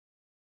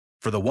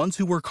For the ones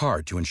who work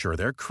hard to ensure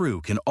their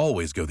crew can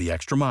always go the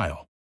extra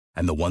mile,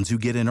 and the ones who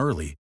get in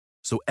early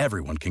so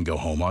everyone can go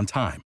home on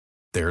time,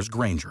 there's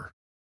Grainger,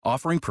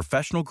 offering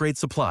professional-grade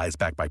supplies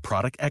backed by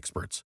product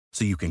experts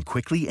so you can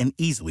quickly and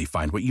easily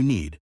find what you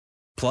need.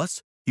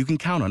 Plus, you can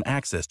count on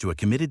access to a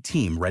committed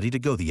team ready to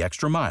go the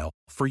extra mile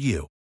for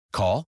you.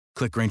 Call,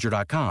 click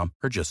Grainger.com,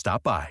 or just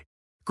stop by.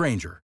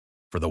 Grainger,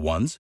 for the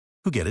ones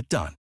who get it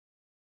done.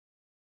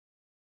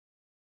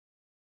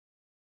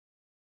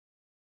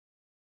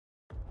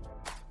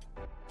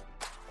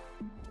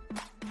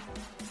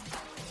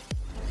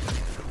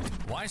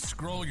 Why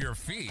scroll your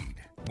feed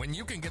when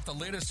you can get the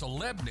latest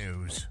celeb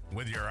news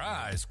with your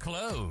eyes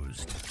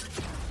closed?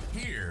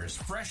 Here's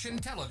fresh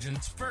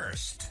intelligence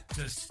first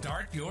to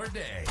start your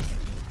day.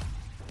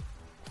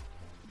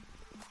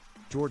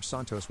 George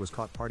Santos was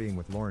caught partying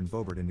with Lauren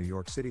Boebert in New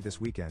York City this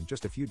weekend,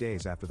 just a few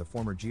days after the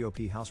former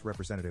GOP House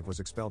representative was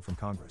expelled from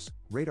Congress,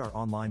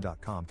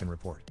 RadarOnline.com can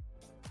report.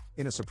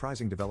 In a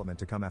surprising development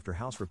to come after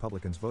House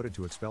Republicans voted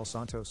to expel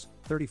Santos,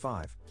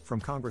 35, from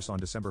Congress on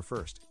December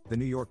 1st, the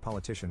New York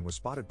politician was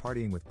spotted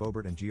partying with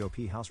Boebert and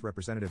GOP House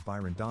Representative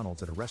Byron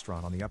Donalds at a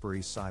restaurant on the Upper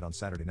East Side on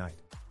Saturday night.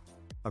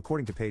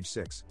 According to Page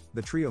 6,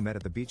 the trio met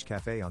at the Beach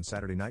Cafe on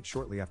Saturday night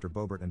shortly after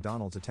Boebert and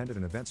Donalds attended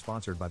an event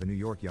sponsored by the New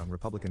York Young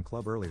Republican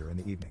Club earlier in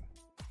the evening.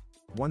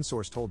 One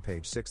source told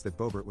Page 6 that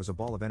Boebert was a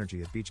ball of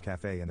energy at Beach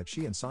Cafe and that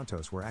she and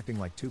Santos were acting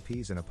like two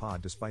peas in a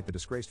pod despite the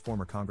disgraced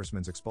former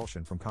congressman's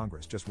expulsion from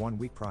Congress just 1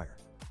 week prior.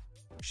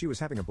 She was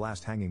having a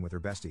blast hanging with her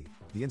bestie,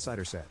 the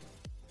insider said.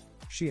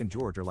 She and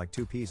George are like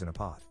two peas in a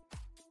pod.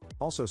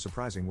 Also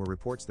surprising were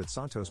reports that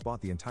Santos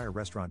bought the entire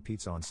restaurant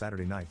pizza on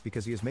Saturday night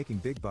because he is making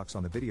big bucks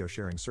on the video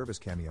sharing service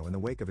Cameo in the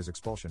wake of his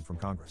expulsion from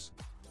Congress.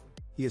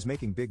 He is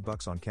making big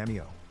bucks on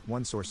Cameo,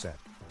 one source said.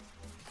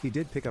 He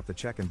did pick up the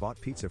check and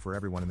bought pizza for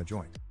everyone in the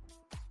joint.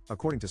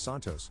 According to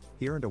Santos,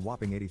 he earned a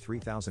whopping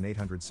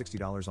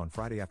 $83,860 on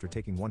Friday after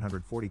taking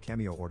 140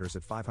 Cameo orders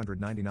at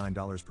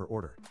 $599 per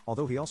order,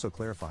 although he also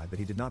clarified that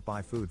he did not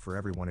buy food for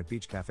everyone at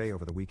Beach Cafe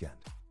over the weekend.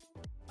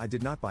 I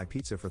did not buy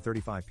pizza for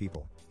 35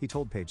 people, he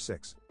told Page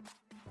 6.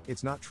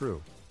 It's not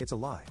true, it's a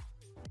lie.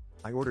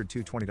 I ordered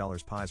two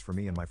 $20 pies for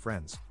me and my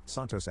friends,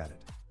 Santos added.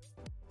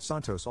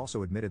 Santos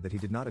also admitted that he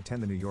did not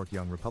attend the New York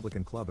Young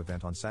Republican Club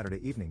event on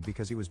Saturday evening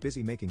because he was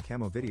busy making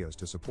camo videos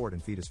to support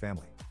and feed his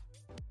family.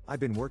 I've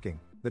been working,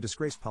 the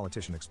disgraced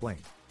politician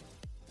explained.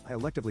 I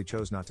electively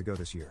chose not to go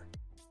this year.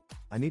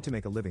 I need to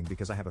make a living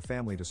because I have a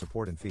family to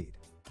support and feed.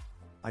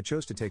 I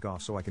chose to take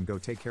off so I can go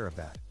take care of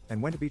that,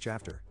 and went to beach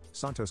after,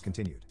 Santos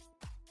continued.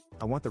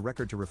 I want the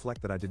record to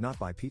reflect that I did not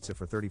buy pizza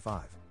for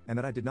 35, and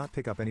that I did not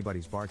pick up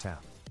anybody's bar tab.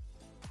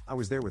 I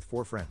was there with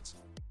 4 friends.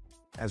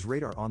 As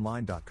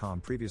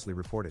RadarOnline.com previously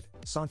reported,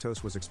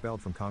 Santos was expelled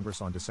from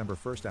Congress on December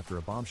 1st after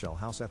a bombshell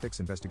House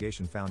ethics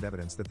investigation found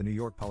evidence that the New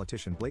York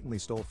politician blatantly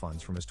stole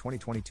funds from his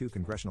 2022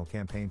 congressional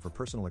campaign for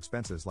personal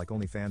expenses like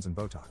OnlyFans and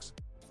Botox.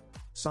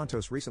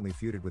 Santos recently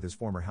feuded with his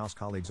former House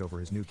colleagues over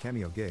his new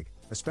Cameo gig,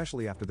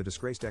 especially after the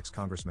disgraced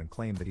ex-congressman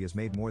claimed that he has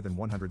made more than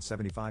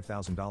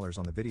 $175,000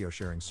 on the video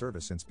sharing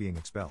service since being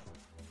expelled.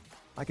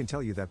 I can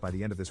tell you that by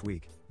the end of this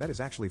week, that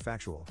is actually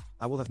factual,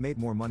 I will have made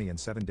more money in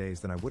 7 days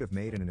than I would have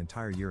made in an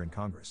entire year in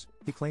Congress,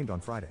 he claimed on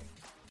Friday.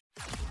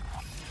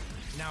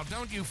 Now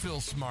don't you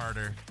feel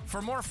smarter?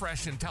 For more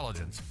fresh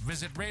intelligence,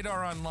 visit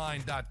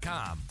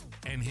RadarOnline.com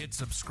and hit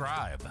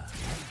subscribe.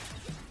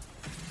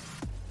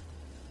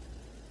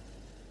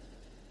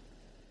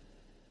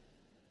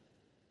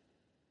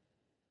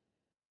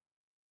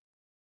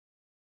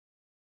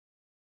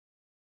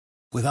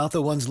 Without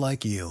the ones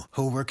like you,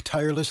 who work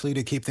tirelessly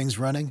to keep things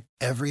running,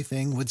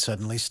 everything would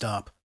suddenly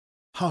stop.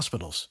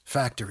 Hospitals,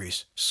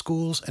 factories,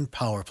 schools, and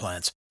power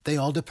plants, they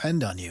all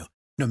depend on you.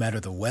 No matter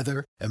the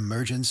weather,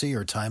 emergency,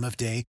 or time of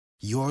day,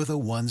 you're the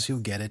ones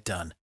who get it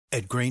done.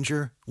 At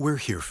Grainger, we're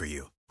here for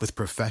you with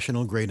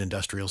professional-grade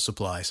industrial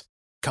supplies.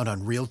 Count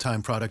on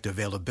real-time product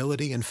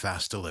availability and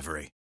fast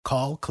delivery.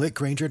 Call, click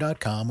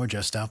Grainger.com, or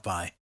just stop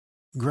by.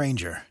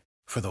 Grainger,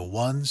 for the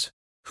ones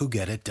who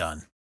get it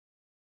done.